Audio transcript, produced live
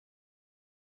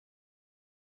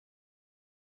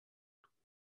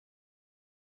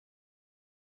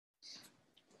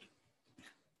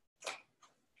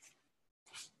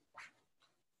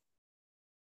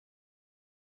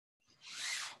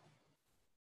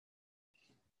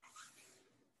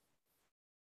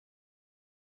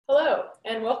Hello,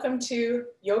 and welcome to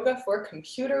Yoga for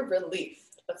Computer Relief.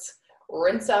 Let's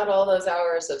rinse out all those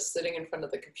hours of sitting in front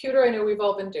of the computer I know we've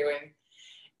all been doing.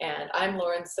 And I'm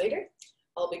Lauren Slater.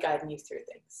 I'll be guiding you through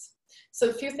things. So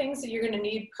a few things that you're going to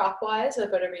need prop-wise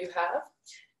of whatever you have.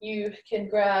 You can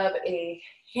grab a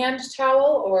hand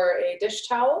towel or a dish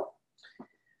towel,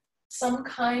 some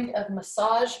kind of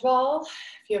massage ball.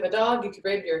 If you have a dog, you could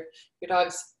grab your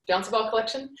dog's bouncy ball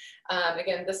collection.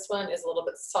 Again, this one is a little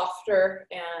bit softer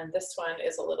and this one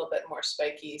is a little bit more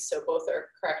spiky, so both are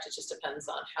correct. It just depends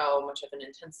on how much of an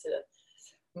intensive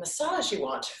massage you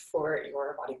want for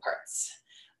your body parts.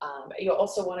 You'll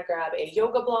also want to grab a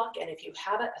yoga block, and if you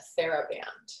have it, a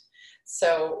TheraBand.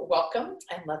 So welcome,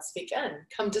 and let's begin.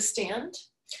 Come to stand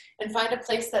and find a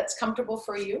place that's comfortable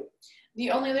for you.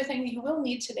 The only other thing that you will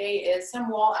need today is some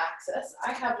wall access.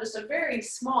 I have just a very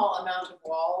small amount of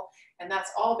wall, and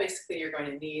that's all basically you're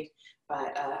going to need,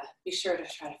 but be sure to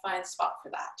try to find a spot for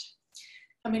that.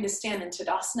 Coming to stand in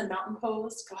Tadasana Mountain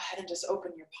Pose, go ahead and just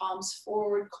open your palms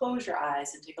forward, close your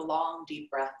eyes, and take a long,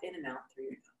 deep breath in and out through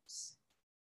your nose.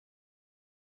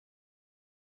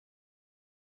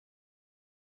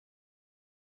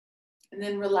 And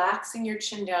then relaxing your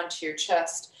chin down to your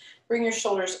chest. Bring your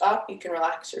shoulders up. You can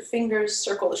relax your fingers,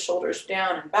 circle the shoulders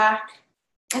down and back.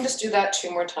 And just do that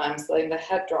 2 more times, letting the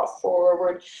head draw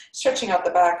forward, stretching out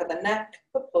the back of the neck,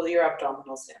 but pull your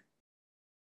abdominals in.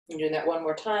 And doing that 1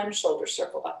 more time, shoulders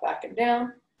circle up, back, and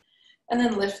down. And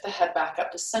then lift the head back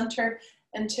up to center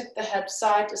and tip the head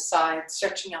side to side,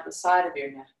 stretching out the side of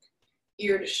your neck.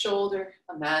 Ear to shoulder,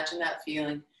 imagine that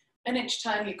feeling. And each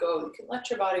time you go, you can let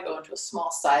your body go into a small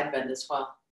side bend as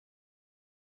well.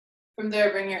 From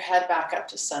there, bring your head back up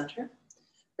to center.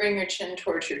 Bring your chin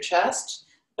towards your chest.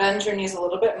 Bend your knees a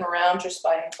little bit and round your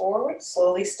spine forward.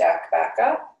 Slowly stack back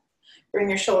up. Bring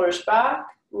your shoulders back,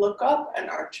 look up and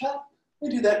arch up. We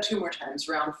do that 2 more times.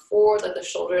 Round forward, let the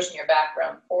shoulders and your back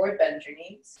round forward. Bend your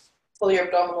knees. Pull your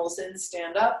abdominals in,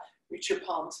 stand up. Reach your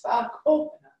palms back,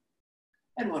 open up.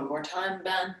 And 1 more time,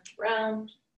 bend,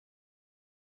 round.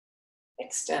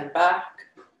 Extend back.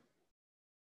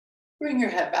 Bring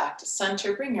your head back to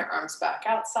center. Bring your arms back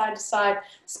out side to side.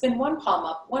 Spin 1 palm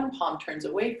up, 1 palm turns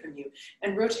away from you,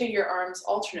 and rotate your arms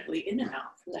alternately in and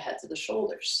out from the heads of the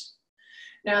shoulders.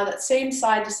 Now that same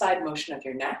side to side motion of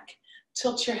your neck.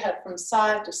 Tilt your head from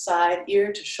side to side,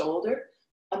 ear to shoulder.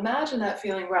 Imagine that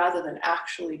feeling rather than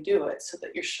actually do it, so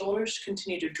that your shoulders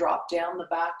continue to drop down the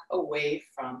back away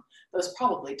from those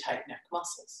probably tight neck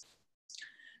muscles.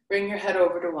 Bring your head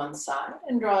over to one side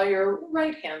and draw your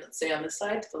right hand, let's say on the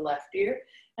side, to the left ear,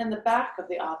 and the back of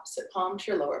the opposite palm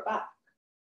to your lower back.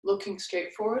 Looking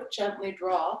straight forward, gently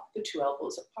draw the 2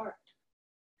 elbows apart.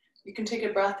 You can take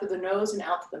a breath through the nose and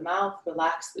out to the mouth,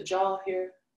 relax the jaw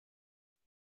here.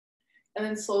 And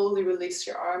then slowly release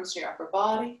your arms and your upper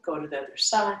body, go to the other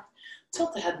side,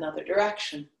 tilt the head in the other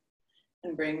direction,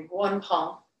 and bring 1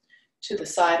 palm to the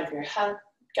side of your head,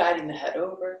 guiding the head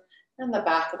over, and the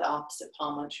back of the opposite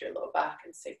palm onto your low back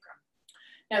and sacrum.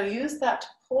 Now use that to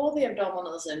pull the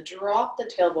abdominals in, drop the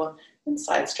tailbone, and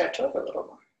side stretch over a little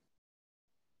more.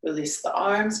 Release the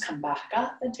arms, come back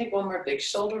up, and take 1 more big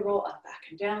shoulder roll up, back,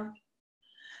 and down.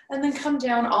 And then come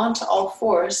down onto all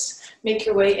fours, make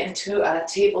your way into a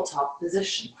tabletop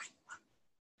position.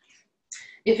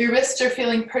 If your wrists are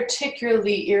feeling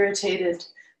particularly irritated,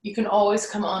 you can always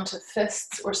come onto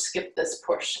fists or skip this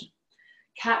portion.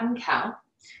 Cat and cow.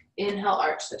 Inhale,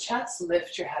 arch the chest,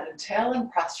 lift your head and tail, and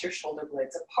press your shoulder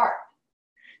blades apart.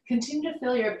 Continue to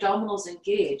feel your abdominals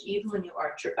engage even when you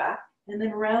arch your back, and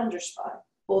then round your spine.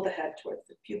 Pull the head towards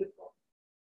the pubic bone.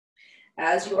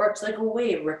 As you arch like a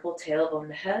wave, ripple tailbone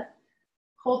to head.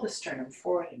 Hold the sternum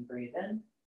forward and breathe in.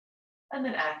 And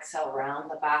then exhale,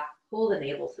 round the back, pull the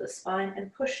navel to the spine,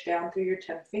 and push down through your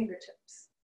 10 fingertips.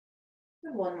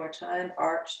 And 1 more time,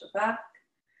 arch the back,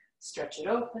 stretch it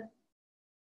open.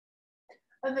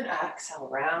 And then exhale,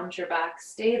 round your back,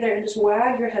 stay there, and just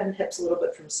wag your head and hips a little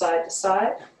bit from side to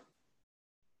side.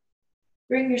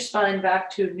 Bring your spine back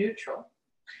to neutral.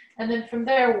 And then from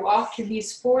there, walk your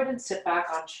knees forward and sit back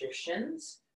onto your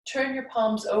shins. Turn your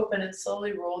palms open and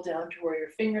slowly roll down to where your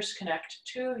fingers connect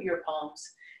to your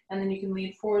palms. And then you can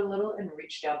lean forward a little and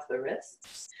reach down to the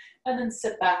wrists. And then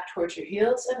sit back towards your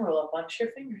heels and roll up onto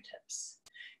your fingertips.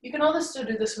 You can also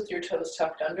do this with your toes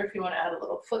tucked under if you want to add a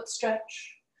little foot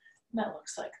stretch. And that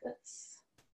looks like this.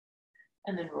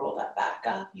 And then roll that back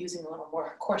up, using a little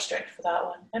more core strength for that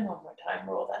one. And 1 more time,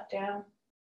 roll that down.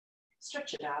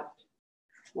 Stretch it out.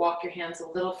 Walk your hands a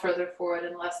little further forward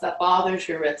unless that bothers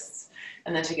your wrists.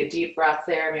 And then take a deep breath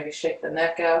there, maybe shake the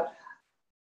neck out.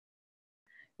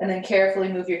 And then carefully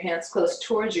move your hands close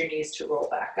towards your knees to roll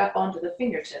back up onto the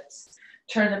fingertips.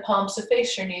 Turn the palms to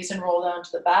face your knees and roll down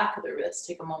to the back of the wrists.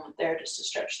 Take a moment there just to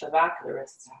stretch the back of the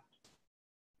wrists out.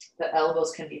 The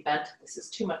elbows can be bent if this is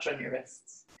too much on your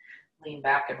wrists. Lean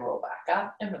back and roll back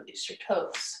up and release your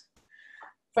toes.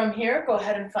 From here, go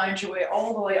ahead and find your way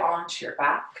all the way onto your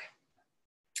back.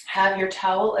 Have your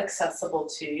towel accessible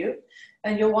to you,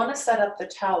 and you'll want to set up the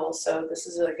towel, so this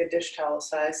is like a dish towel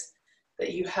size,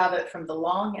 that you have it from the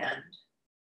long end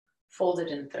folded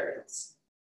in thirds,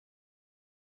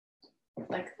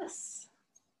 like this.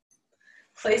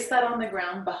 Place that on the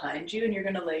ground behind you, and you're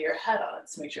going to lay your head on it,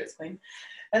 so make sure it's clean.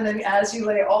 And then as you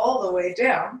lay all the way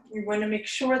down, you're going to make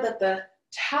sure that the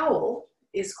towel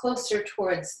is closer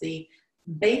towards the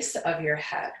base of your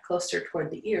head, closer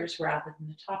toward the ears rather than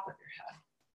the top of your head.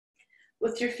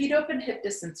 With your feet open hip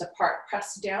distance apart,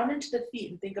 press down into the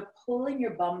feet and think of pulling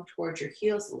your bum towards your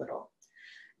heels a little.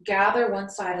 Gather one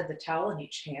side of the towel in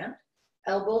each hand,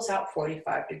 elbows out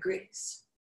 45 degrees.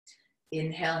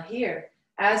 Inhale here.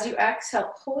 As you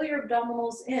exhale, pull your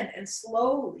abdominals in and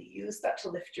slowly use that to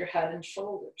lift your head and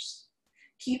shoulders.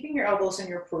 Keeping your elbows in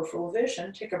your peripheral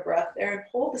vision, take a breath there and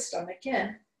pull the stomach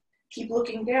in. Keep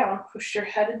looking down, push your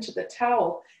head into the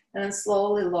towel, and then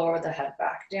slowly lower the head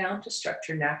back down to stretch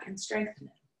your neck and strengthen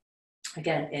it.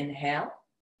 Again, inhale.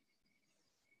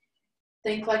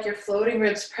 Think like your floating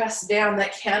ribs press down,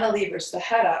 that cantilevers the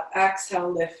head up.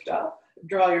 Exhale, lift up.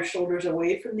 Draw your shoulders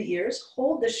away from the ears.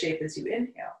 Hold this shape as you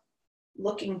inhale.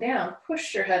 Looking down,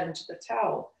 push your head into the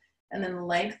towel, and then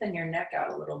lengthen your neck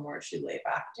out a little more as you lay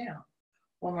back down.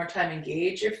 One more time,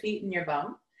 engage your feet and your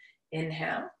bum.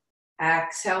 Inhale.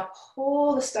 Exhale,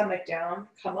 pull the stomach down,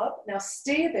 come up. Now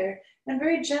stay there and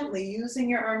very gently, using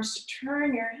your arms to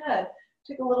turn your head,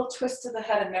 take a little twist of the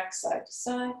head and neck side to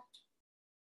side.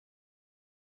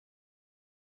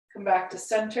 Come back to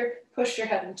center, push your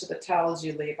head into the towel as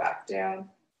you lay back down.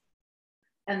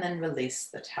 And then release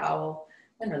the towel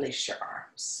and release your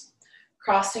arms.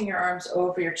 Crossing your arms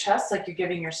over your chest like you're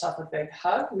giving yourself a big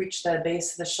hug. Reach the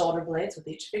base of the shoulder blades with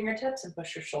each fingertips and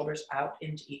push your shoulders out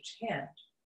into each hand.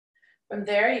 From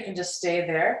there, you can just stay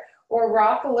there or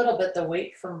rock a little bit the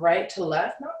weight from right to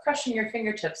left, not crushing your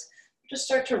fingertips. Just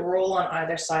start to roll on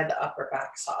either side, the upper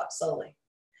back slowly.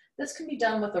 This can be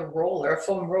done with a roller, a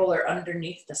foam roller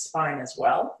underneath the spine as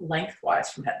well, lengthwise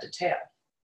from head to tail.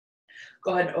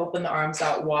 Go ahead and open the arms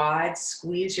out wide,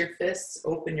 squeeze your fists,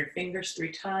 open your fingers 3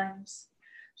 times,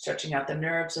 stretching out the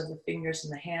nerves of the fingers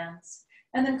and the hands,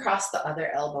 and then cross the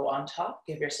other elbow on top.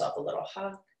 Give yourself a little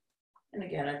hug. And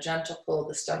again, a gentle pull of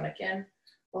the stomach in,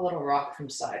 a little rock from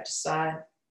side to side.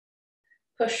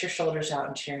 Push your shoulders out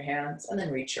into your hands and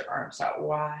then reach your arms out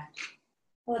wide.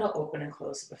 A little open and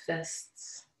close of the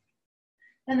fists.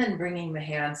 And then bringing the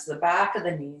hands to the back of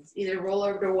the knees. Either roll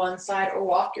over to one side or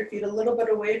walk your feet a little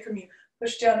bit away from you.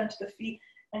 Push down into the feet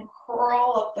and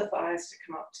crawl up the thighs to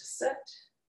come up to sit.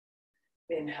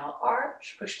 Inhale,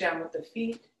 arch, push down with the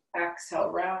feet.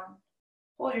 Exhale, round.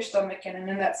 Pull your stomach in, and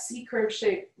in that C-curve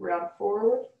shape, round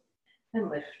forward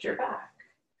and lift your back.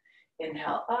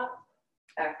 Inhale up,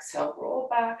 exhale, roll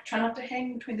back. Try not to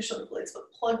hang between the shoulder blades,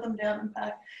 but plug them down and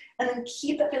back. And then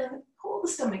keep that feeling, pull the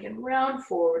stomach in, round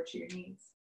forward to your knees.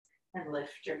 And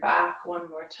lift your back one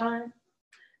more time.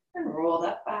 And roll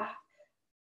that back.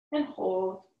 And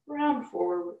hold, round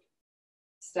forward.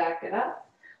 Stack it up.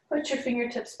 Put your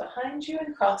fingertips behind you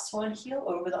and cross one heel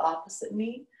over the opposite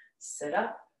knee. Sit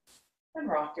up. And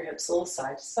rock your hips a little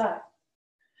side to side.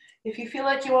 If you feel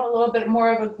like you want a little bit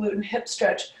more of a glute and hip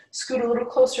stretch, scoot a little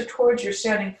closer towards your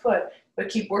standing foot, but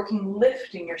keep working,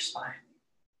 lifting your spine.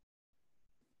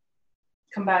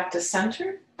 Come back to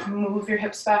center. Move your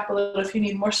hips back a little if you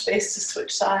need more space to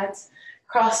switch sides.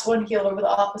 Cross one heel over the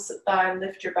opposite thigh and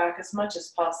lift your back as much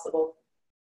as possible.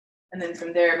 And then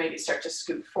from there, maybe start to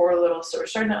scoot forward a little. So we're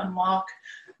starting to unlock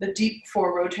the deep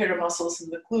 4 rotator muscles in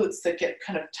the glutes that get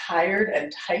kind of tired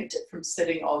and tight from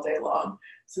sitting all day long.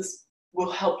 So this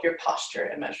will help your posture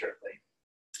immeasurably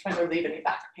and relieve any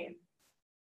back pain.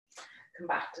 Come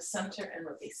back to center and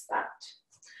release that.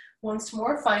 Once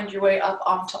more, find your way up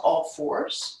onto all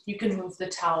fours. You can move the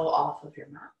towel off of your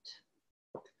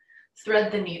mat.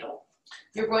 Thread the needle.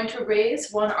 You're going to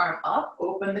raise one arm up,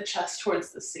 open the chest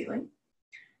towards the ceiling.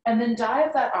 And then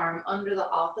dive that arm under the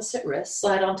opposite wrist,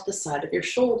 slide onto the side of your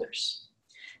shoulders.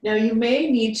 Now you may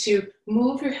need to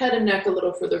move your head and neck a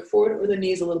little further forward or the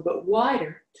knees a little bit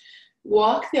wider.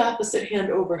 Walk the opposite hand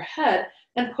overhead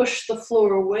and push the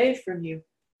floor away from you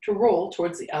to roll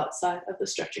towards the outside of the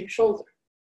stretching shoulder.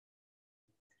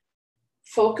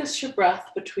 Focus your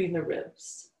breath between the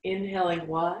ribs, inhaling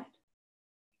wide.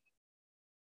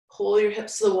 Pull your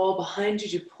hips to the wall behind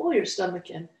you to pull your stomach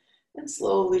in. And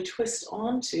slowly twist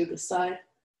onto the side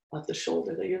of the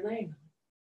shoulder that you're laying on.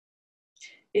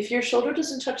 If your shoulder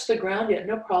doesn't touch the ground yet,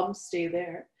 no problem, stay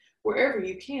there. Wherever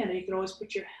you can, and you can always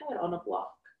put your head on a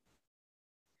block.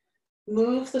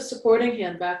 Move the supporting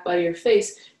hand back by your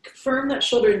face. Firm that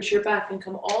shoulder into your back and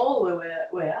come all the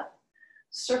way up.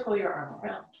 Circle your arm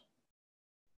around.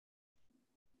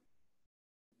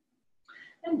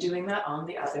 And doing that on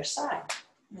the other side.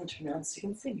 And turn around so you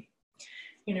can see me.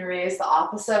 You're going to raise the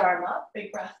opposite arm up.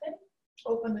 Big breath in.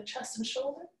 Open the chest and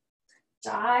shoulder.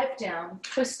 Dive down,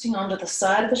 twisting onto the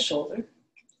side of the shoulder.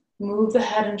 Move the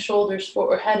head and shoulders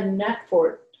forward, head and neck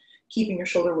forward, keeping your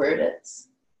shoulder where it is.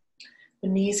 The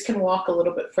knees can walk a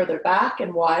little bit further back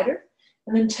and wider,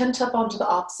 and then tent up onto the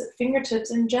opposite fingertips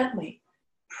and gently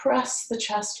press the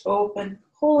chest open,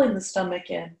 pulling the stomach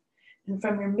in. And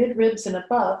from your mid-ribs and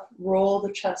above, roll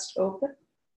the chest open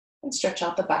and stretch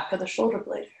out the back of the shoulder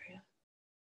blade area,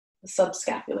 the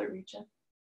subscapular region.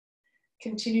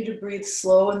 Continue to breathe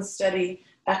slow and steady,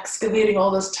 excavating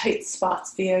all those tight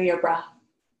spots via your breath.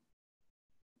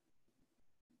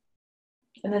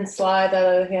 And then slide that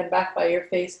other hand back by your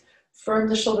face. Firm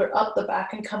the shoulder up the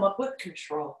back and come up with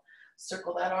control.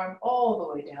 Circle that arm all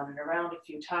the way down and around a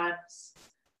few times.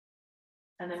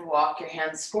 And then walk your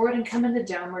hands forward and come into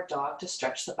downward dog to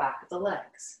stretch the back of the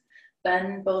legs.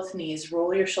 Bend both knees,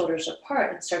 roll your shoulders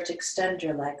apart and start to extend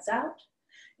your legs out.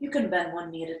 You can bend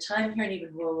one knee at a time here and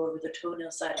even roll over the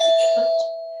toenail side of each foot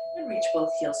and reach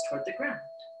both heels toward the ground.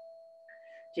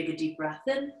 Take a deep breath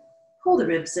in, pull the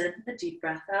ribs in, a deep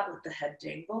breath out, let the head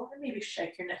dangle, and maybe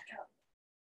shake your neck out.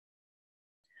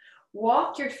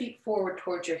 Walk your feet forward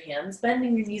towards your hands,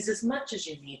 bending your knees as much as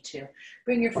you need to.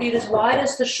 Bring your feet as wide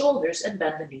as the shoulders and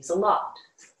bend the knees a lot.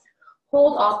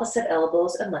 Hold opposite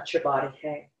elbows and let your body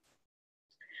hang.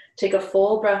 Take a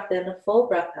full breath in, a full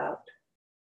breath out.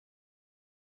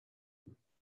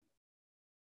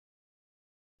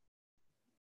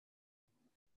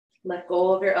 Let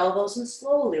go of your elbows and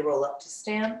slowly roll up to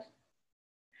stand.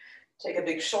 Take a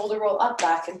big shoulder roll up,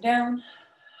 back and down.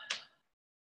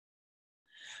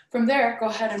 From there, go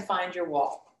ahead and find your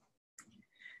wall.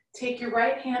 Take your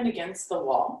right hand against the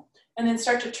wall and then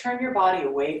start to turn your body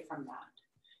away from that.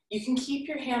 You can keep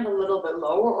your hand a little bit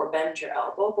lower or bend your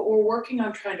elbow, but we're working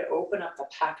on trying to open up the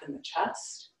pec in the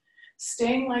chest.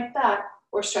 Staying like that,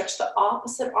 or stretch the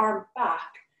opposite arm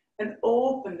back and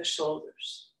open the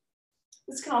shoulders.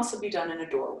 This can also be done in a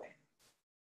doorway.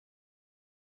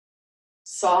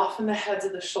 Soften the heads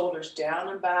of the shoulders down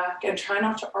and back and try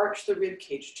not to arch the rib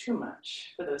cage too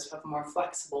much for those who have a more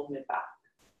flexible mid-back.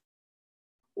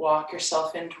 Walk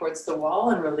yourself in towards the wall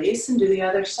and release and do the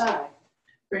other side.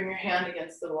 Bring your hand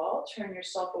against the wall, turn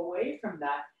yourself away from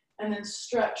that, and then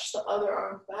stretch the other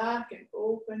arm back and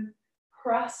open.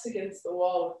 Press against the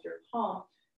wall with your palm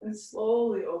and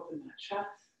slowly open that chest.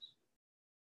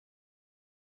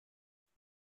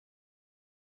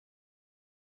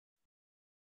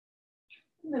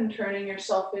 And then turning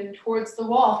yourself in towards the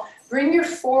wall. Bring your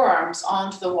forearms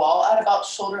onto the wall at about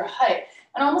shoulder height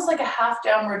and almost like a half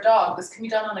downward dog. This can be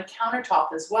done on a countertop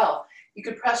as well. You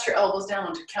could press your elbows down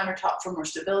onto countertop for more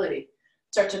stability.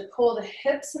 Start to pull the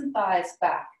hips and thighs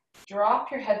back.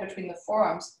 Drop your head between the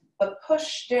forearms, but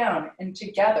push down and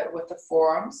together with the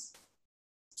forearms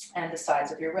and the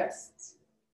sides of your wrists.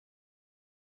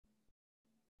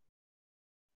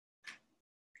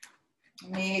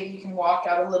 Maybe you can walk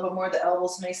out a little bit more. The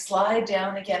elbows may slide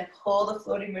down again. Pull the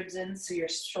floating ribs in so your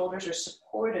shoulders are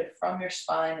supported from your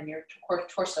spine and your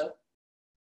torso.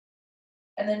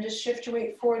 And then just shift your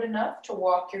weight forward enough to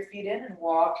walk your feet in and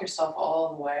walk yourself all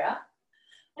the way up.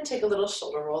 And take a little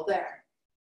shoulder roll there.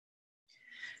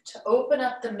 To open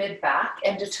up the mid-back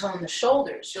and to tone the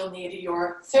shoulders, you'll need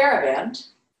your TheraBand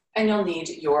and you'll need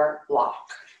your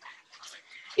block.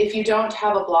 If you don't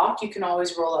have a block, you can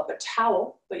always roll up a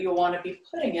towel, but you'll want to be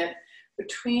putting it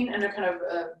between and kind of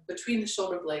between the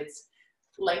shoulder blades,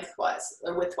 lengthwise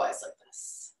or widthwise like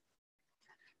this.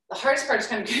 The hardest part is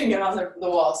kind of getting it on the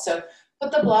wall. So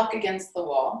put the block against the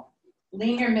wall,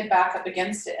 lean your mid-back up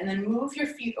against it, and then move your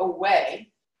feet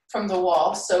away from the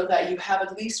wall so that you have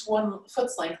at least 1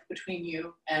 foot's length between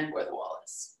you and where the wall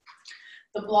is.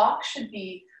 The block should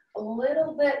be a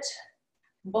little bit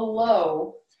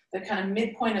below the kind of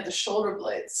midpoint of the shoulder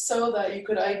blades so that you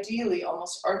could ideally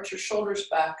almost arch your shoulders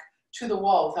back to the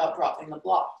wall without dropping the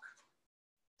block.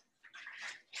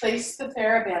 Place the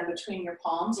TheraBand between your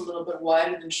palms a little bit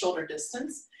wider than shoulder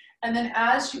distance. And then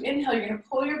as you inhale, you're gonna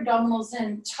pull your abdominals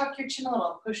in, tuck your chin a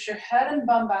little, push your head and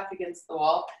bum back against the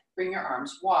wall, bring your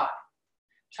arms wide.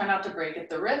 Try not to break at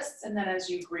the wrists, and then as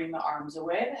you bring the arms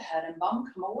away, the head and bum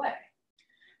come away.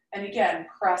 And again,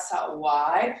 press out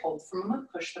wide, hold for a moment,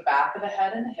 push the back of the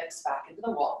head and the hips back into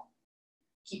the wall.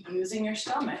 Keep using your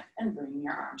stomach and bringing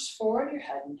your arms forward, your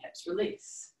head and hips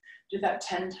release. Do that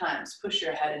 10 times. Push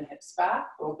your head and hips back,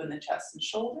 open the chest and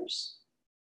shoulders.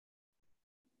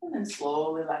 And then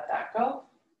slowly let that go.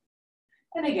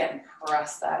 And again,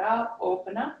 press that up,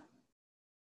 open up.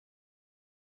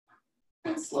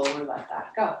 And slowly let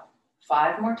that go.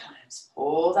 5 more times.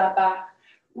 Pull that back,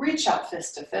 reach up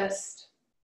fist to fist.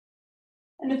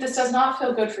 And if this does not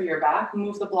feel good for your back,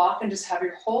 move the block and just have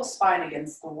your whole spine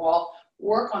against the wall.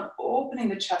 Work on opening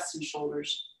the chest and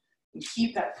shoulders. And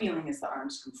keep that feeling as the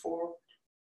arms come forward.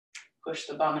 Push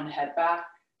the bum and head back.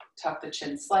 Tuck the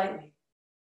chin slightly.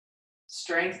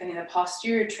 Strengthening the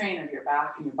posterior train of your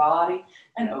back and your body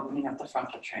and opening up the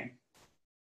frontal train.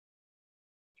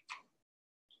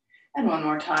 And one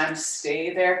more time,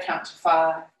 stay there, count to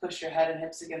 5. Push your head and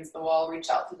hips against the wall. Reach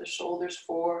out to the shoulders.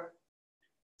 4,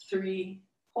 3,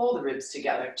 pull the ribs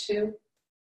together. 2,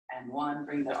 and 1.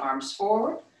 Bring the arms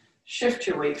forward. Shift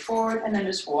your weight forward, and then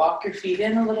just walk your feet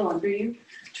in a little under you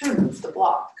to remove the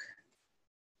block.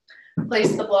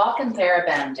 Place the block and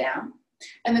TheraBand down,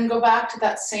 and then go back to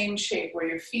that same shape where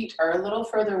your feet are a little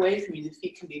further away from you. The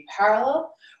feet can be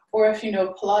parallel, or if you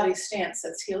know Pilates stance,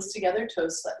 that's heels together,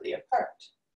 toes slightly apart.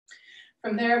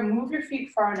 From there, move your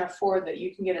feet far enough forward that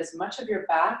you can get as much of your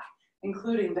back,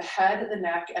 including the head, the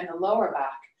neck, and the lower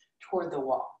back, toward the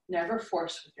wall. Never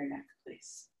force with your neck,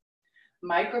 please.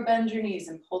 Micro bend your knees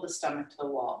and pull the stomach to the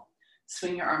wall.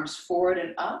 Swing your arms forward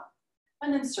and up,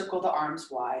 and then circle the arms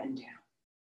wide and down.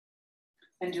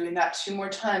 And doing that 2 more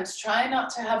times. Try not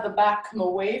to have the back come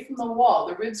away from the wall,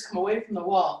 the ribs come away from the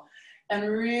wall, and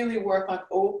really work on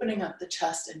opening up the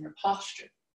chest in your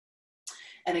posture.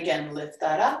 And again, lift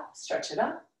that up, stretch it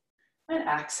up, and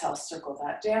exhale, circle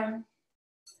that down.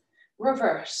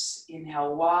 Reverse,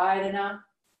 inhale, widen up.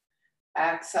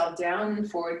 Exhale, down and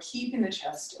forward, keeping the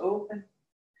chest open.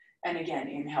 And again,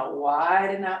 inhale,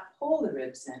 widen up, pull the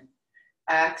ribs in.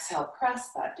 Exhale, press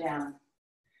that down.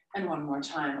 And one more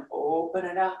time, open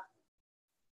it up.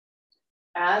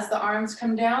 As the arms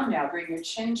come down, now bring your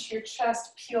chin to your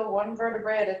chest, peel 1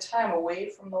 vertebrae at a time away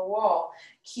from the wall.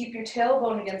 Keep your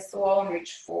tailbone against the wall and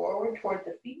reach forward toward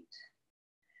the feet.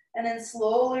 And then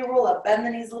slowly roll up, bend the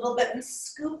knees a little bit and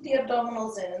scoop the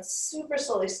abdominals in and super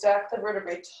slowly stack the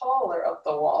vertebrae taller up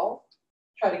the wall.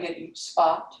 Try to get each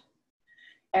spot.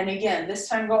 And again, this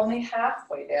time go only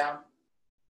halfway down.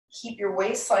 Keep your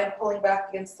waistline pulling back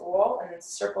against the wall and then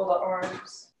circle the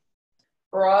arms.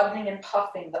 Broadening and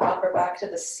puffing the upper back to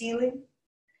the ceiling.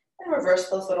 And reverse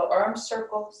those little arm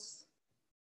circles.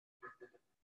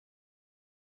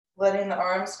 Letting the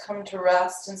arms come to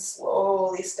rest and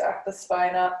slowly stack the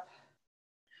spine up.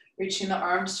 Reaching the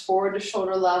arms forward to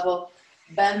shoulder level.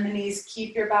 Bend the knees,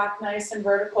 keep your back nice and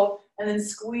vertical. And then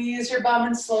squeeze your bum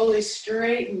and slowly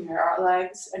straighten your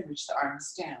legs and reach the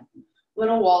arms down.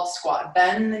 Little wall squat,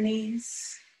 bend the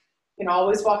knees. You can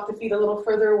always walk the feet a little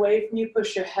further away from you.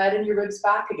 Push your head and your ribs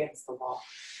back against the wall.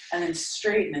 And then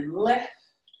straighten and lift.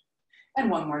 And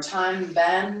one more time,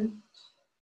 bend.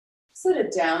 Sit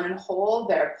it down and hold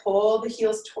there. Pull the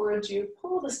heels towards you.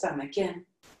 Pull the stomach in.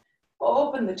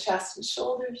 Open the chest and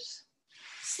shoulders.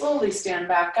 Slowly stand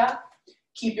back up.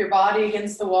 Keep your body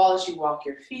against the wall as you walk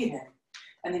your feet in.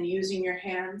 And then using your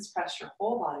hands, press your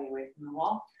whole body away from the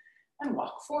wall and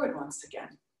walk forward once again.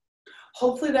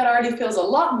 Hopefully that already feels a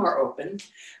lot more open.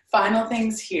 Final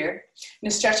things here. I'm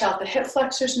going to stretch out the hip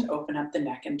flexors and open up the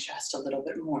neck and chest a little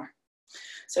bit more.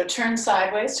 So turn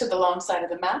sideways to the long side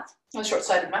of the mat, the short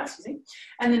side of the mat, excuse me,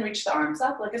 and then reach the arms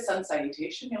up like a sun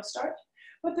salutation. You'll start.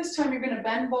 But this time you're going to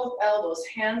bend both elbows,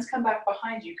 hands come back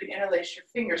behind you. You can interlace your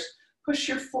fingers. Push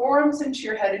your forearms into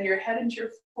your head and your head into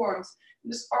your forearms.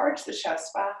 And just arch the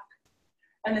chest back.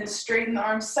 And then straighten the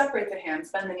arms, separate the hands,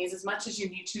 bend the knees as much as you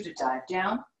need to dive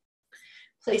down.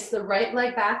 Place the right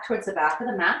leg back towards the back of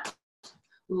the mat.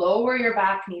 Lower your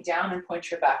back knee down and point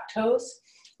your back toes.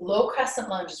 Low crescent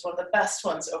lunge is one of the best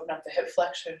ones to open up the hip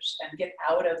flexors and get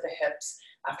out of the hips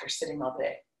after sitting all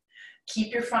day.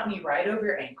 Keep your front knee right over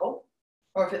your ankle,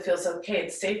 or if it feels okay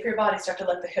and safe for your body, start to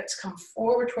let the hips come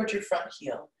forward towards your front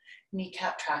heel,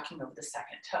 kneecap tracking over the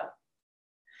second toe.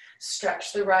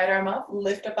 Stretch the right arm up,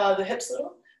 lift up out of the hips a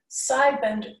little, side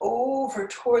bend over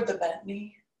toward the bent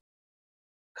knee.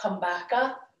 Come back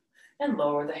up and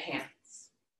lower the hands.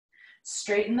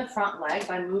 Straighten the front leg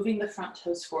by moving the front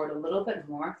toes forward a little bit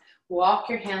more. Walk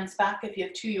your hands back. If you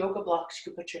have 2 yoga blocks,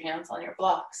 you can put your hands on your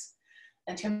blocks.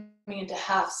 And coming into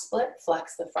half split,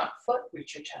 flex the front foot,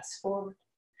 reach your chest forward.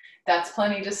 That's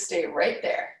plenty, just stay right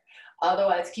there.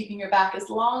 Otherwise, keeping your back as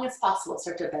long as possible.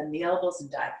 Start to bend the elbows and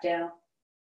dive down.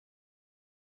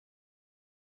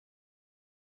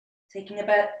 Taking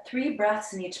about 3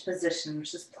 breaths in each position,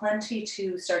 which is plenty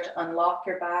to start to unlock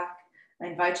your back. I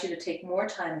invite you to take more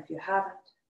time if you haven't.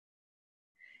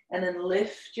 And then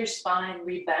lift your spine,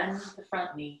 rebend the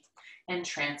front knee, and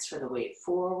transfer the weight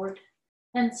forward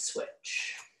and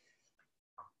switch.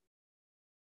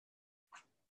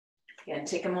 Again,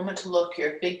 take a moment to look.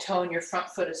 Your big toe and your front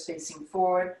foot is facing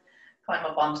forward. Climb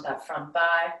up onto that front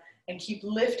thigh and keep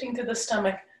lifting through the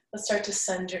stomach. Let's start to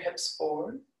send your hips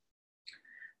forward.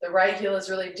 The right heel is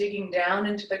really digging down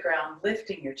into the ground,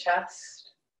 lifting your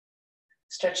chest,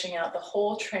 stretching out the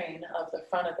whole train of the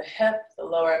front of the hip, the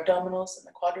lower abdominals, and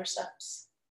the quadriceps,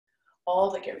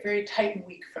 all that get very tight and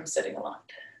weak from sitting alone.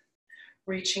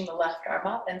 Reaching the left arm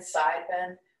up and side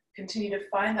bend. Continue to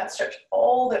find that stretch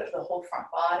all the way up to the whole front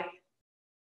body.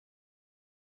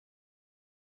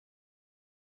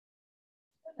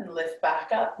 And lift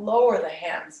back up, lower the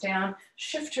hands down,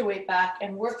 shift your weight back,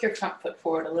 and work your front foot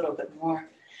forward a little bit more.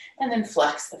 And then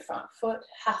flex the front foot,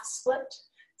 half split.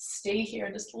 Stay here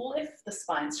and just lift the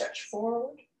spine, stretch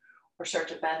forward, or start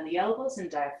to bend the elbows and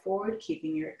dive forward,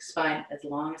 keeping your spine as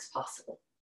long as possible.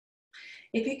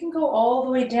 If you can go all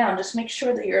the way down, just make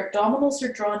sure that your abdominals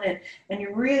are drawn in and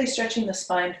you're really stretching the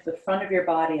spine to the front of your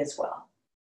body as well.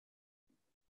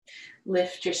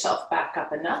 Lift yourself back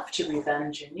up enough to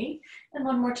rebend your knee. And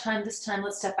one more time, this time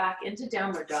let's step back into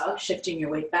downward dog, shifting your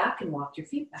weight back and walk your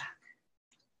feet back.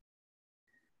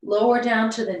 Lower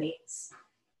down to the knees,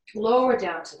 lower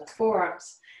down to the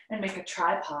forearms, and make a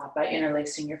tripod by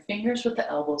interlacing your fingers with the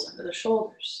elbows under the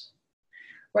shoulders.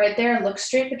 Right there, look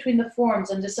straight between the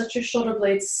forearms and just let your shoulder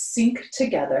blades sink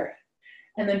together,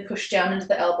 and then push down into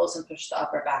the elbows and push the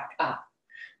upper back up.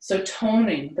 So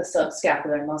toning the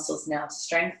subscapular muscles now,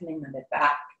 strengthening the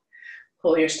mid-back.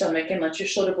 Pull your stomach in, let your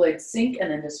shoulder blades sink, and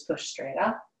then just push straight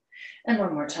up. And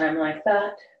one more time like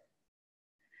that.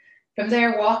 From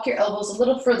there, walk your elbows a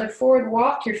little further forward,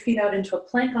 walk your feet out into a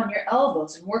plank on your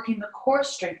elbows and working the core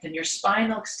strength and your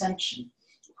spinal extension.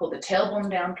 Pull the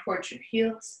tailbone down towards your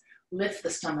heels, lift the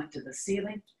stomach to the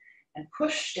ceiling, and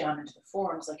push down into the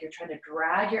forearms like you're trying to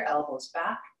drag your elbows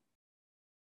back.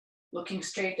 Looking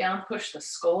straight down, push the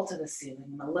skull to the ceiling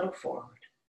and a little forward.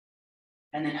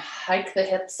 And then hike the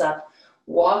hips up,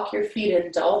 walk your feet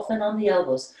in, dolphin on the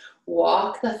elbows,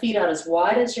 walk the feet out as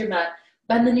wide as your mat.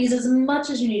 Bend the knees as much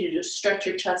as you need to stretch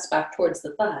your chest back towards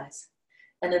the thighs.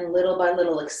 And then little by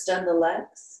little, extend the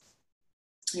legs.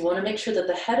 You want to make sure that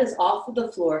the head is off of the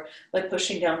floor by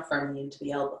pushing down firmly into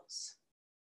the elbows.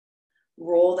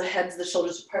 Roll the heads, the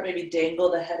shoulders apart, maybe dangle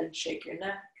the head and shake your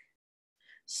neck.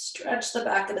 Stretch the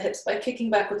back of the hips by kicking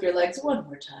back with your legs one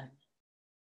more time.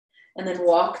 And then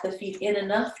walk the feet in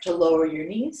enough to lower your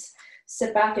knees.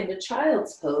 Sit back into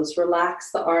child's pose.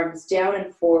 Relax the arms down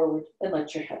and forward and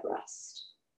let your head rest.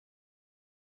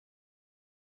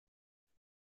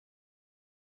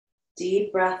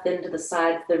 Deep breath into the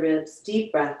sides of the ribs,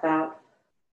 deep breath out.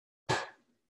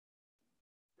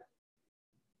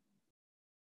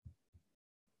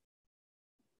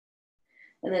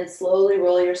 And then slowly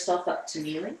roll yourself up to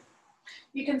kneeling.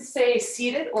 You can stay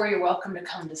seated or you're welcome to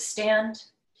come to stand.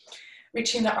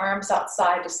 Reaching the arms out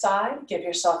side to side, give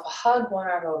yourself a hug, one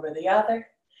arm over the other.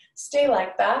 Stay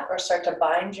like that or start to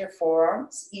bind your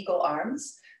forearms, eagle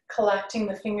arms, collecting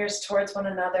the fingers towards one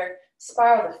another,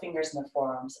 spiral the fingers and the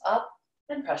forearms up,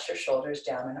 and press your shoulders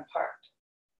down and apart.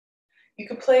 You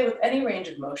could play with any range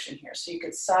of motion here. So you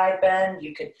could side bend,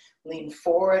 you could lean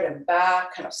forward and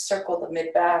back, kind of circle the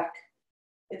mid-back.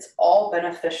 It's all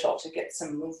beneficial to get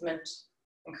some movement,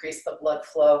 increase the blood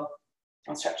flow,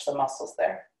 and stretch the muscles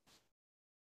there.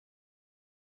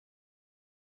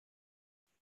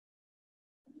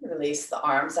 Release the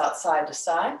arms out side to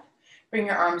side. Bring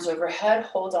your arms overhead,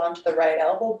 hold on to the right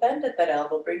elbow, bend at that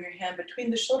elbow, bring your hand between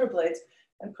the shoulder blades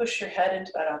and push your head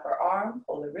into that upper arm,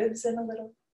 pull the ribs in a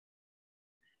little.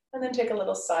 And then take a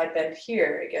little side bend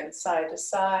here, again, side to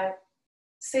side.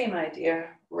 Same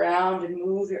idea, round and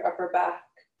move your upper back.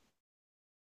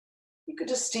 You could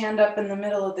just stand up in the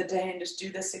middle of the day and just do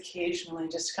this occasionally,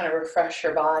 just kind of refresh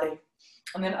your body.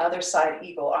 And then other side,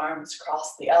 eagle arms,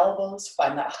 cross the elbows,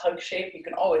 find that hug shape. You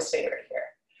can always stay right here.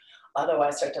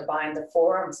 Otherwise, start to bind the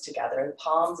forearms together, the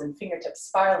palms and fingertips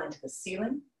spiraling to the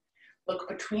ceiling. Look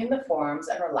between the forearms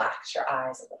and relax your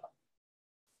eyes a little.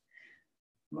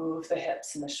 Move the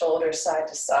hips and the shoulders side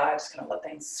to side, just kind of let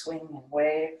things swing and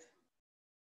wave.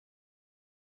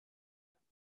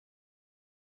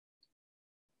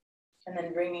 And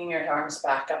then bringing your arms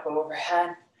back up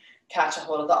overhead. Catch a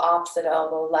hold of the opposite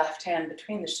elbow, left hand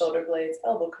between the shoulder blades,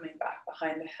 elbow coming back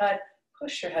behind the head.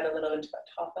 Push your head a little into that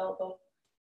top elbow.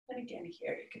 And again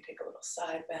here, you can take a little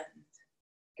side bend.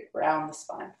 Round the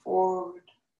spine forward.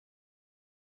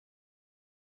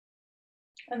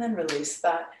 And then release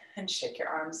that and shake your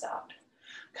arms out.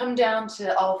 Come down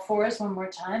to all fours one more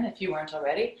time if you weren't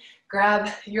already. Grab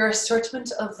your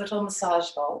assortment of little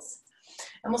massage balls.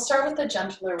 And we'll start with the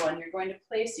gentler one. You're going to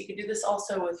place, you can do this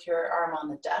also with your arm on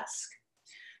the desk.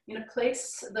 You're going to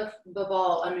place the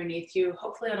ball underneath you,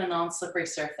 hopefully on a non-slippery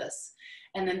surface.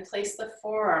 And then place the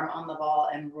forearm on the ball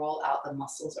and roll out the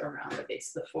muscles around the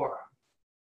base of the forearm.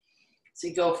 So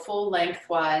you go full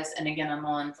lengthwise, and again, I'm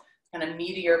on kind of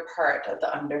meatier part of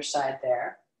the underside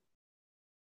there.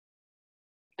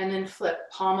 And then flip,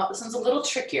 palm up. This one's a little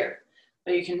trickier,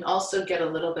 but you can also get a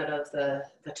little bit of the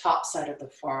top side of the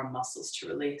forearm muscles to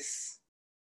release.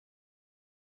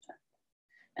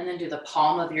 And then do the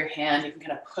palm of your hand. You can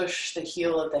kind of push the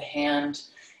heel of the hand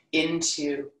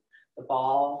into the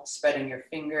ball, spreading your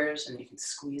fingers, and you can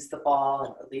squeeze the ball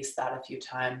and release that a few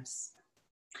times.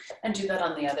 And do that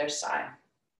on the other side.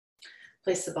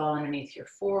 Place the ball underneath your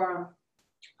forearm,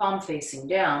 palm facing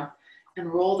down,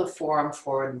 and roll the forearm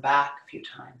forward and back a few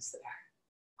times there.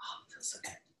 Oh, it feels so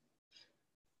good.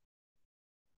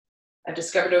 I've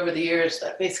discovered over the years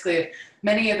that basically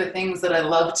many of the things that I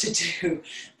love to do,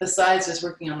 besides just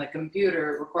working on the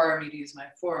computer, require me to use my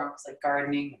forearms, like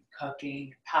gardening,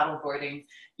 cooking, paddleboarding,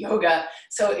 yoga.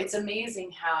 So it's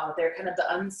amazing how they're kind of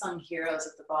the unsung heroes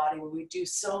of the body, where we do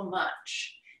so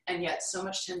much, and yet so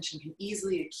much tension can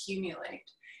easily accumulate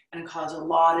and cause a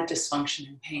lot of dysfunction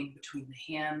and pain between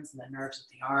the hands and the nerves of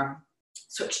the arm.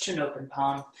 Switch to an open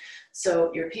palm.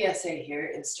 So your PSA here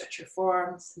is stretch your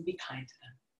forearms and be kind to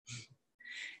them.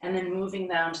 And then moving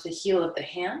down to the heel of the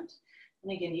hand.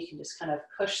 And again, you can just kind of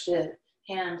push the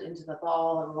hand into the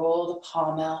ball and roll the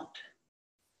palm out.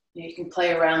 You can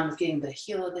play around with getting the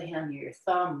heel of the hand near your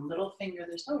thumb, little finger.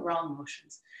 There's no wrong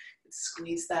motions.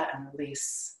 Squeeze that and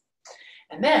release.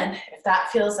 And then if that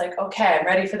feels like, okay, I'm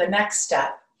ready for the next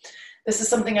step. This is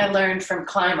something I learned from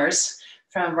climbers,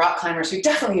 from rock climbers who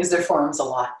definitely use their forearms a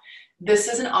lot. This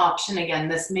is an option. Again,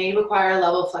 this may require a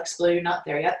level of flexibility. You're not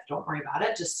there yet. Don't worry about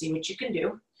it. Just see what you can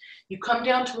do. You come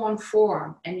down to one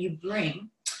forearm and you bring,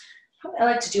 I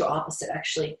like to do opposite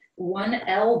actually, one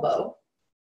elbow,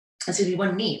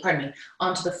 one knee, pardon me,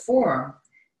 onto the forearm,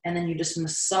 and then you just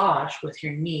massage with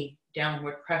your knee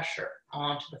downward pressure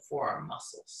onto the forearm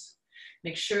muscles.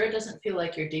 Make sure it doesn't feel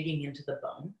like you're digging into the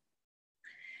bone.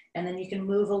 And then you can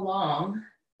move along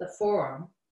the forearm.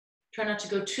 Try not to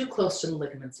go too close to the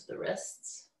ligaments of the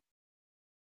wrists.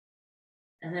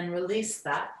 And then release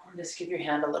that and just give your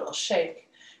hand a little shake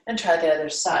and try the other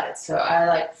side. So I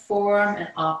like forearm and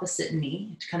opposite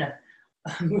knee to kind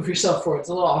of move yourself forward. It's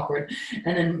a little awkward.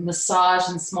 And then massage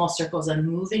in small circles. I'm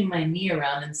moving my knee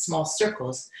around in small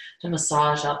circles to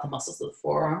massage out the muscles of the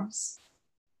forearms.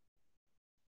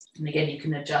 And again, you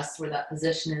can adjust where that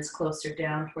position is, closer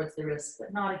down towards the wrist,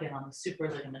 but not again on the super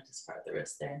ligamentous part of the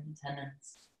wrist there and the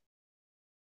tendons.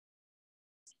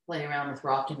 Play around with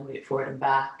rocking the weight forward and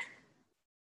back.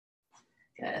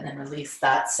 Good, and then release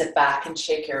that. Sit back and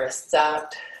shake your wrists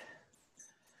out.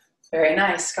 Very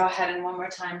nice. Go ahead and one more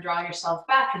time, draw yourself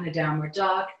back in the downward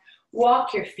dog.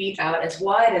 Walk your feet out as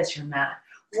wide as your mat.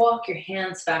 Walk your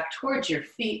hands back towards your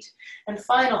feet. And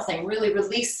final thing, really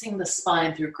releasing the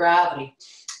spine through gravity.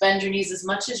 Bend your knees as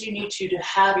much as you need to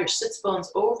have your sits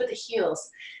bones over the heels,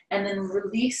 and then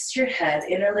release your head.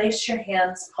 Interlace your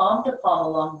hands palm to palm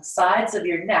along the sides of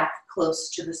your neck close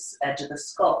to the edge of the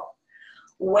skull.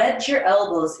 Wedge your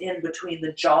elbows in between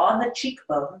the jaw and the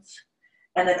cheekbones,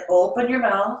 and then open your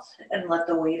mouth and let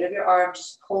the weight of your arm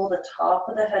just pull the top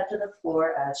of the head to the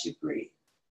floor as you breathe.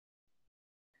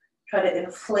 Try to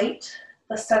inflate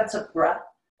the sense of breath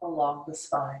along the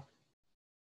spine.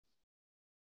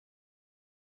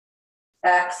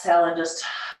 Exhale and just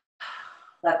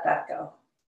let that go.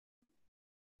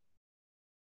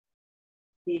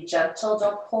 Be gentle,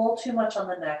 don't pull too much on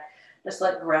the neck. Just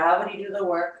let gravity do the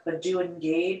work, but do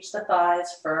engage the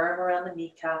thighs, firm around the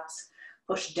kneecaps.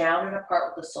 Push down and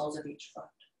apart with the soles of each foot.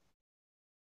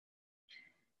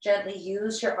 Gently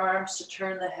use your arms to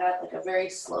turn the head like a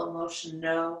very slow motion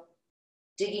no.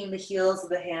 Digging the heels of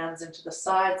the hands into the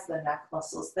sides of the neck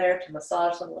muscles there to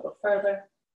massage them a little further.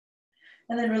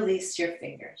 And then release your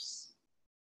fingers.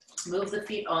 Move the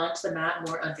feet onto the mat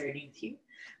more underneath you.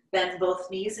 Bend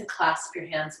both knees and clasp your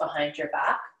hands behind your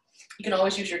back. You can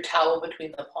always use your towel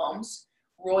between the palms.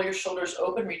 Roll your shoulders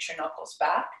open, reach your knuckles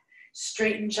back.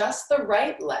 Straighten just the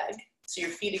right leg. So your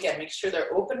feet, again, make sure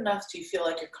they're open enough so you feel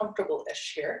like you're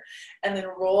comfortable-ish here. And then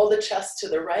roll the chest to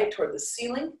the right toward the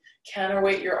ceiling.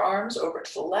 Counterweight your arms over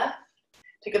to the left.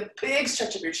 Take a big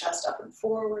stretch of your chest up and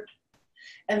forward.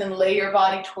 And then lay your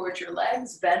body towards your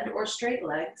legs, bend or straight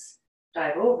legs,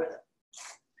 dive over them.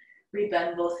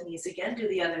 Rebend both knees again, do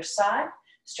the other side.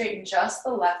 Straighten just the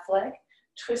left leg.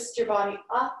 Twist your body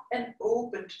up and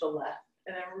open to the left,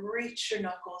 and then reach your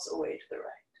knuckles away to the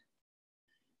right.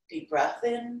 Deep breath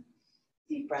in,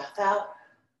 deep breath out.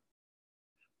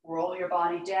 Roll your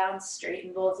body down,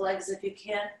 straighten both legs if you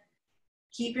can.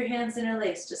 Keep your hands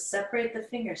interlaced, just separate the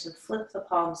fingers and flip the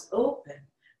palms open.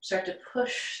 Start to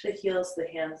push the heels of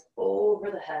the hands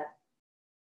over the head.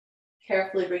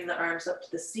 Carefully bring the arms up to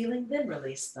the ceiling, then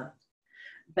release them.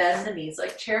 Bend the knees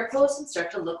like chair pose and start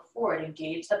to look forward,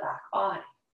 engage the back body.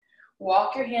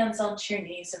 Walk your hands onto your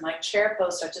knees and like chair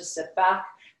pose, start to sit back,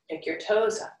 pick your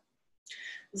toes up.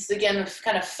 This is again a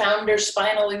kind of founder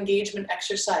spinal engagement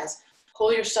exercise.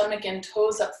 Pull your stomach in,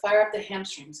 toes up, fire up the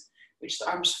hamstrings, reach the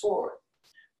arms forward.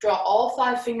 Draw all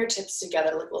 5 fingertips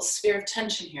together like a little sphere of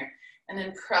tension here, and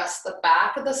then press the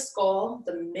back of the skull,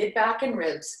 the mid back and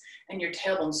ribs, and your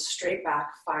tailbone straight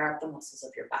back, fire up the muscles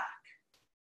of your back.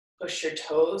 Push your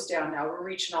toes down. Now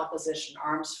reach in opposition,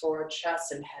 arms forward,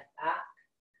 chest and head back.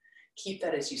 Keep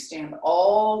that as you stand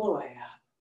all the way up.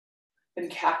 Then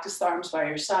cactus the arms by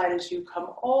your side as you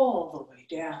come all the way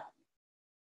down.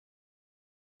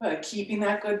 But keeping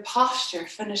that good posture,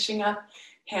 finishing up,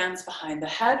 hands behind the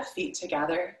head, feet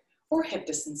together or hip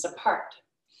distance apart.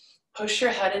 Push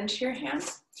your head into your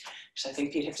hands. Actually, I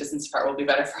think feet hip distance apart will be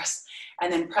better for us.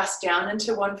 And then press down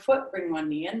into one foot, bring one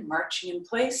knee in, marching in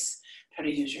place. Try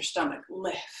to use your stomach,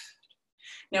 lift.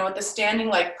 Now with the standing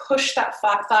leg, push that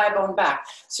thigh bone back.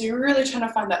 So you're really trying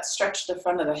to find that stretch to the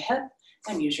front of the hip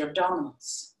and use your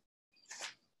abdominals.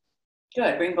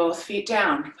 Good, bring both feet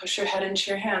down. Push your head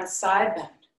into your hands, side bend.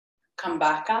 Come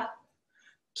back up.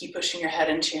 Keep pushing your head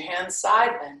into your hands,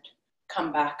 side bend.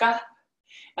 Come back up.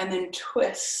 And then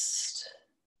twist.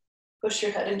 Push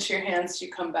your head into your hands, you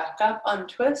come back up,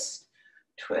 untwist,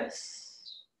 twist.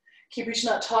 Keep reaching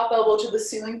that top elbow to the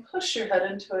ceiling, push your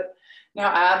head into it.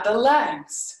 Now add the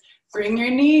legs. Bring your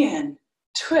knee in,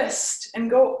 twist, and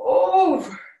go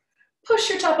over. Push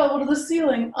your top elbow to the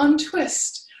ceiling,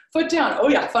 untwist, foot down. Oh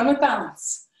yeah, fun with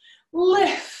balance.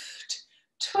 Lift,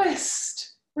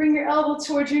 twist, bring your elbow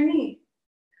towards your knee.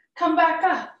 Come back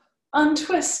up,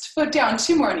 untwist, foot down,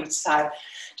 2 more on each side.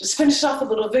 Just finish off with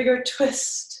a little vigor,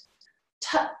 twist,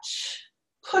 touch.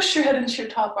 Push your head into your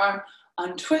top arm,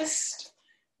 untwist.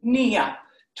 Knee up,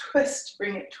 twist,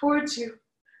 bring it towards you,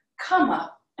 come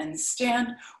up and stand.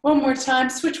 One more time,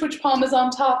 switch which palm is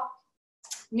on top.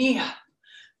 Knee up,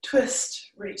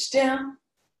 twist, reach down,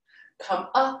 come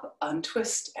up,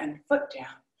 untwist and foot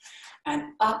down.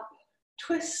 And up,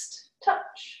 twist,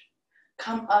 touch,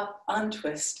 come up,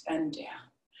 untwist and down.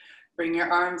 Bring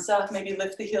your arms up, maybe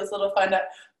lift the heels a little, find that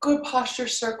good posture,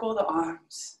 circle the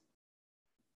arms.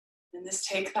 And just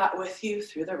take that with you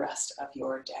through the rest of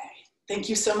your day. Thank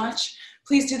you so much.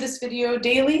 Please do this video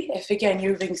daily if, again,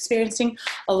 you've been experiencing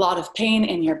a lot of pain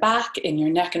in your back, in your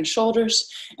neck and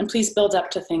shoulders, and please build up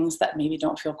to things that maybe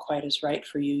don't feel quite as right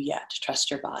for you yet.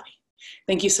 Trust your body.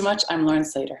 Thank you so much. I'm Lauren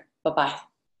Slater. Bye-bye.